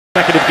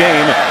Consecutive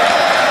game,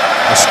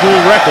 a school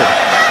record.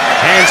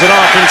 Hands it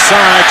off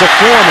inside to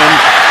Foreman,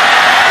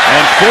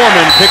 and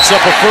Foreman picks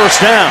up a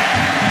first down.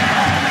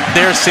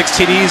 There's 6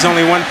 TDs,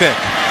 only 1 pick.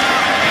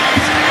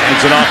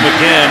 Hands it off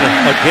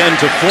again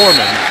to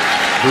Foreman.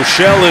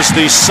 Buechele is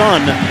the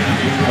son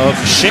of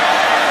Shane.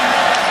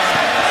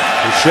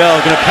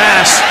 Buechele going to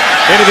pass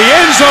into the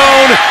end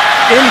zone.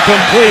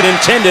 Incomplete,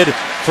 intended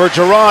for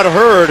Gerard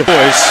Hurd.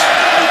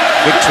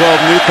 Big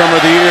 12 newcomer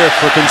of the year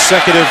for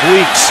consecutive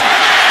weeks.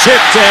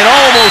 Tipped and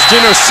almost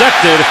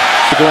intercepted.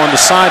 To go on the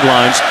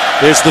sidelines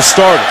is the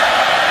starter.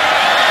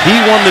 He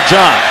won the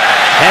job.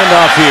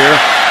 Handoff here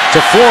to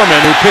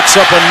Foreman, who picks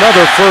up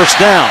another first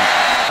down.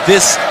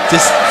 This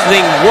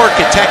thing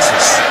worked at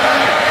Texas.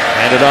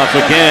 Handed off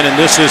again, and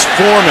this is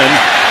Foreman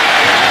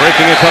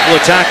breaking a couple of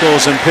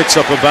tackles and picks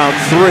up about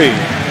 3.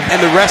 And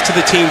the rest of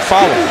the team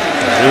followed.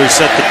 Really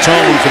set the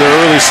tone for their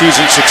early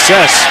season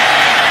success.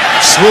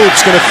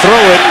 Swoop's going to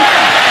throw it.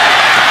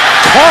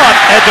 Caught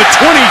at the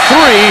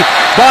 23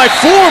 by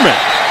Foreman.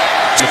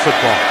 The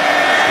football.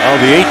 Well,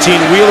 the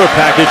 18-wheeler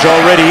package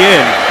already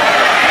in.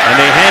 And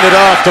they hand it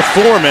off to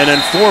Foreman,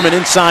 and Foreman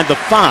inside the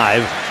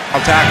 5.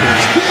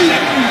 Tackles.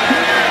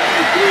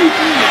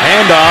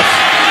 Handoff.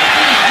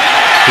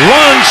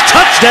 Lunge,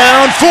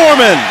 touchdown,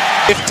 Foreman.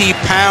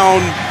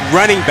 50-pound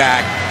running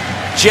back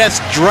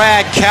just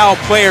drag Cal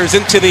players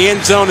into the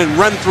end zone and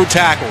run through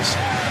tackles.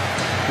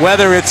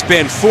 Whether it's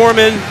been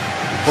Foreman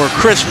or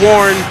Chris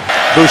Warren.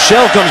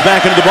 Buechele comes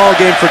back into the ball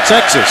game for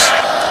Texas.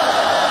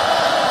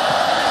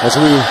 As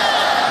we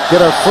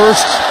get our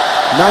first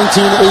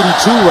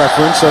 1982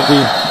 reference of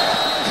the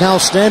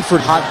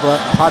Cal-Stanford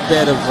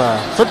hotbed of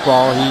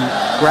football, he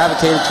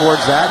gravitated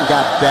towards that and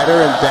got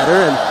better and better,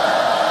 and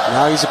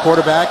now he's a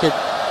quarterback at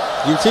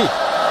UT.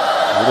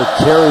 He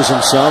carries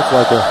himself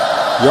like a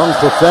young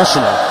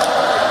professional.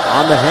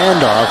 On the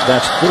handoff,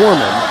 that's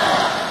Foreman.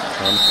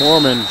 And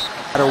Foreman,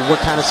 no matter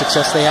what kind of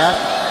success they have.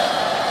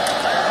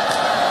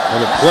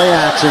 And a play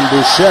action,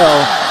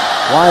 Buechele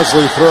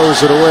wisely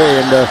throws it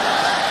away, and a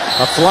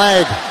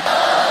flag.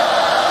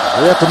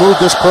 We have to move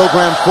this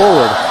program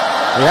forward.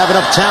 We have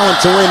enough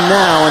talent to win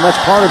now, and that's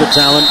part of the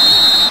talent.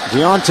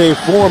 D'Onta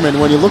Foreman,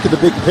 when you look at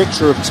the big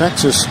picture of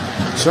Texas,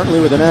 certainly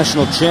with the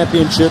national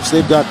championships,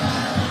 they've got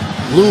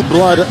blue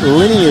blood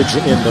lineage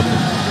in them.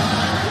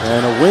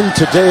 And a win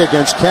today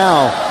against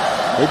Cal,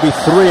 they'd be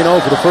 3-0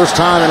 for the first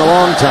time in a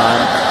long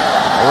time.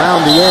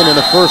 Around the end, and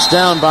a first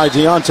down by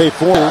D'Onta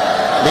Foreman.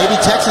 Maybe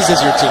Texas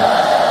is your team.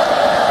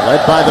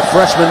 Led by the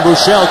freshman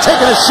Buechele,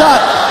 taking a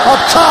shot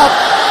up top.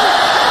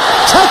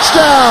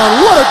 Touchdown!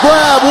 What a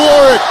grab,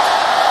 Warwick!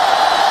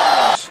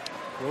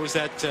 What was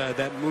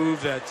that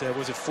move that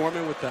was it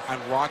Foreman with the "I'm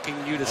rocking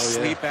you to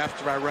sleep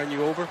after I run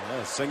you over"?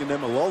 Yeah, singing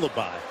them a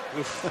lullaby.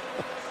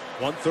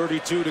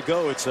 1:32 to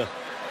go. It's a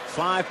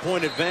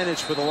 5-point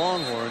advantage for the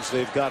Longhorns.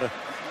 They've got a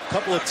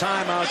couple of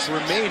timeouts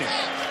remaining.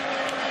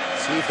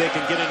 See if they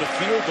can get into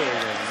field goal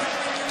range.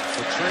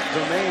 So Trent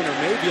Domain, or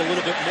maybe a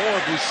little bit more.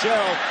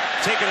 Buechele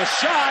taking a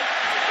shot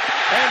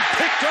and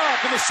picked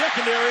off in the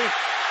secondary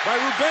by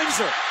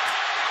Rubenzer.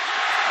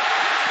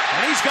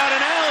 And he's got an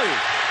alley.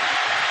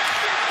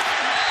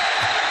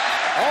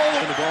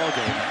 All in the ball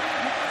game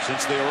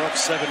since they are up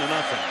 7-0.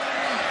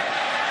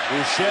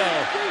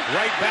 Buechele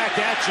right back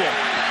at you,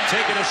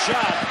 taking a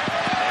shot,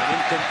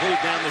 and incomplete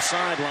down the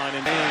sideline,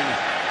 and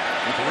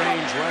with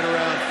range right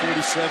around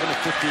 47 to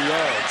 50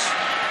 yards.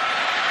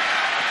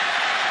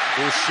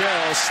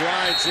 Buechele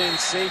slides in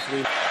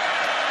safely.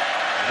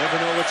 Never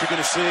know what you're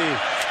going to see.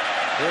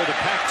 Here, the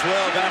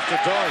Pac-12 after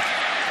dark.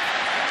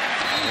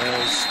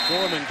 As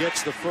Foreman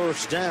gets the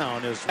first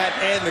down,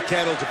 and the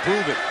kettle to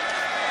prove it.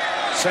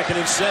 2nd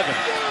and 7.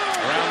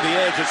 Around the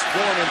edge, it's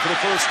Foreman for the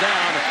first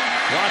down.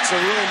 Lots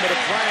of room, but a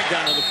flag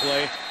down on the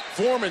play.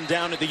 Foreman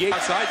down at the 8.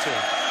 Outside to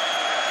him.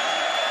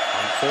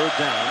 On 3rd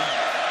down.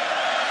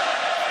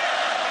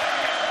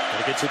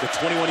 Gotta get to the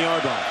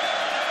 21-yard line.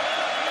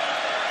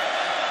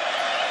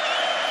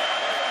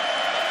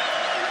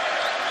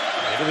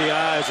 Into the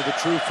eyes of the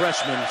true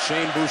freshman,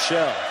 Shane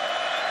Buechele.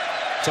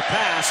 To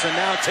pass, and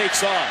now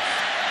takes off.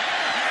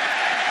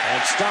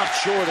 And stopped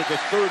short at the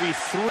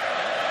 33.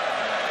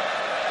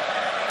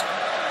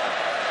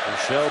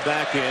 Buechele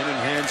back in and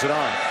hands it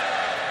off.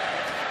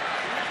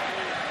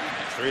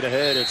 Straight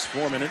ahead, it's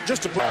Foreman. And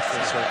just a block for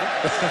the circle.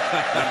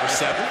 Number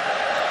 7.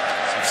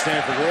 Some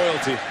Stanford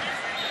royalty.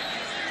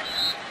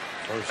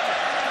 First.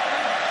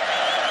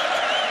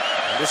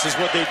 And this is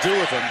what they do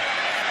with him.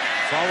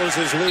 Follows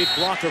his lead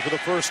blocker for the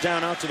first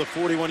down out to the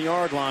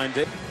 41-yard line.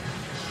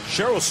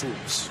 Cheryl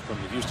Swoops from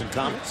the Houston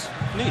Comets.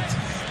 Neat.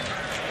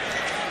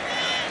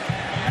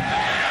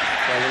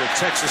 Got a little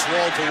Texas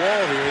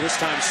wall-to-wall here. This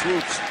time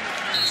Swoops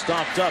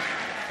stopped up.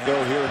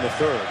 Go here in the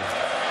 3rd.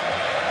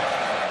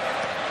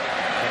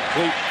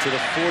 Complete to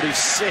the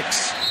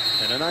 46.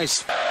 And a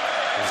nice.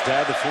 His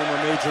dad, the former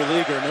major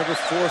leaguer, never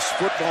forced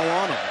football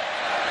on him.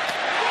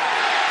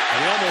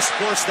 And he almost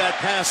forced that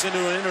pass into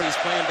an inner. He's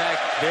playing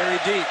back very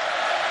deep.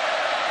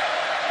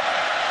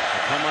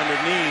 Come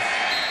underneath.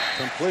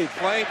 Complete.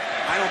 Play.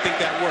 I don't think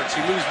that works.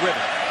 You lose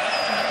rhythm.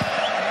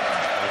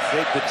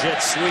 fake the jet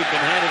sweep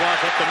and hand it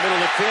off up the middle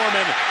to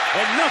Foreman.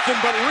 And nothing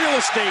but real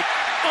estate.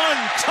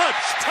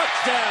 Untouched.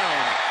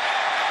 Touchdown.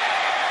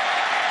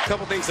 A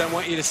couple things I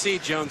want you to see,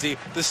 Jonesy.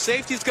 The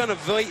safety's going to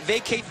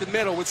vacate the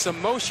middle with some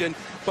motion,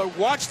 but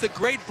watch the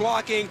great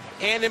blocking,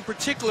 and in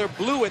particular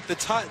Blewett, the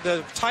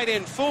tight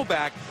end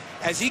fullback,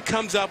 as he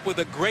comes up with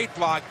a great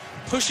block,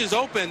 pushes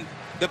open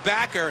the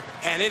backer,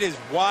 and it is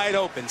wide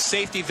open.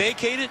 Safety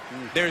vacated.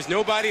 There's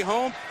nobody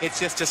home. It's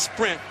just a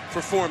sprint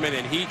for Foreman,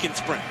 and he can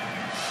sprint.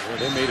 Well,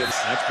 they made it.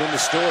 That's been the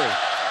story.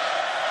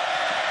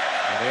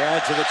 And they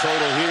add to the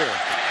total here.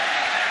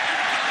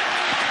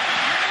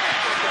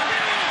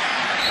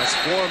 That's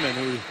Foreman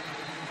who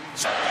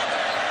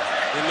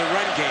in the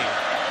run game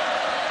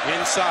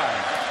inside.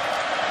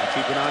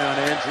 Keep an eye on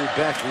Andrew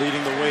Beck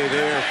leading the way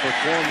there for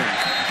Foreman.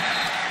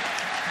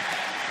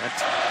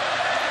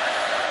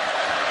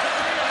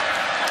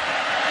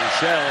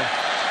 Michelle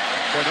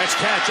for next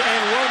catch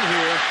and run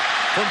here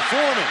from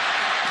Foreman.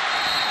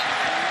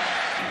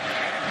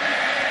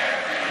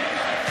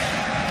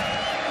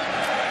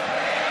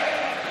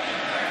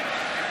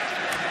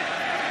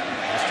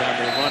 This time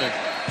they run it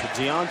to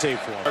Deontay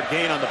Foreman.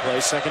 Gain on the play,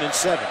 2nd and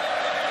 7.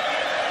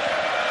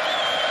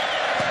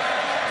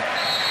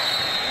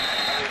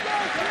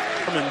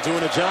 Foreman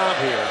doing a job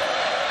here.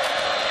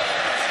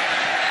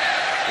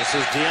 This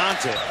is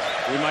Deontay.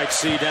 We might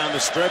see down the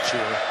stretch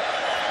here.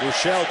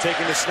 Michelle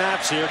taking the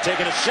snaps here,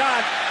 taking a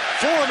shot.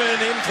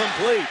 Foreman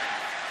incomplete.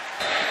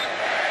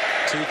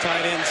 2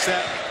 tight end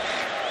set.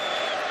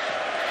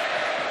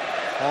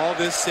 All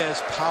this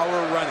says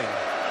power running.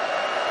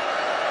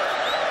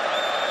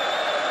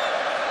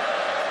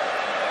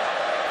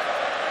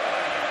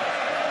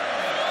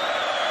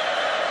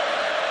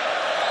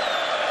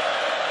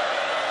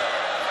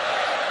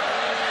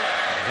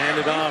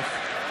 Handed off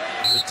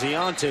to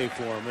Deontay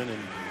Foreman,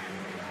 and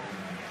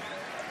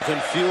in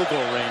field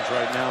goal range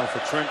right now for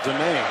Trent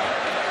Domingue.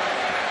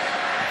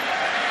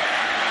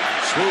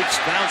 Swoops,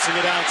 bouncing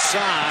it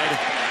outside,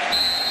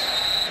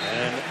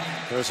 and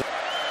there's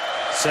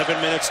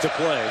 7 minutes to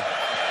play.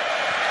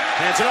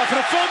 Hands it off and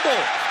a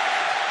fumble.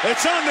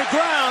 It's on the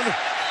ground.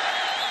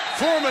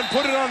 Foreman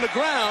put it on the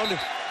ground.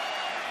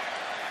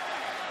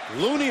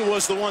 Looney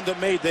was the one that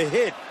made the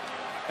hit,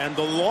 and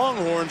the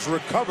Longhorns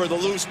recover the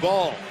loose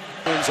ball.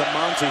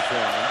 Monty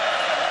Foreman.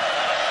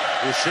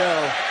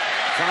 Rochelle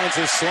finds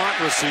his slot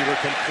receiver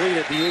complete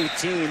at the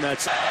 18.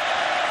 That's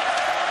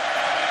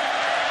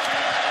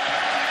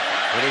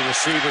little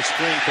receiver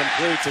screen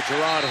complete to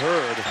Gerard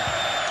Hurd.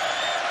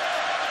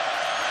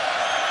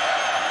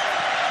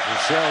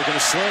 Rochelle going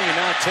to sling and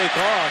now take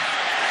off.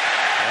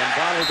 And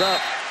bottled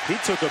up. He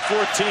took a 14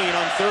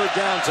 on 3rd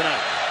down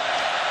tonight.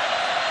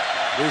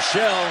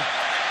 Rochelle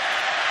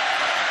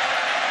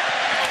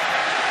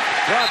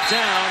brought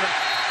down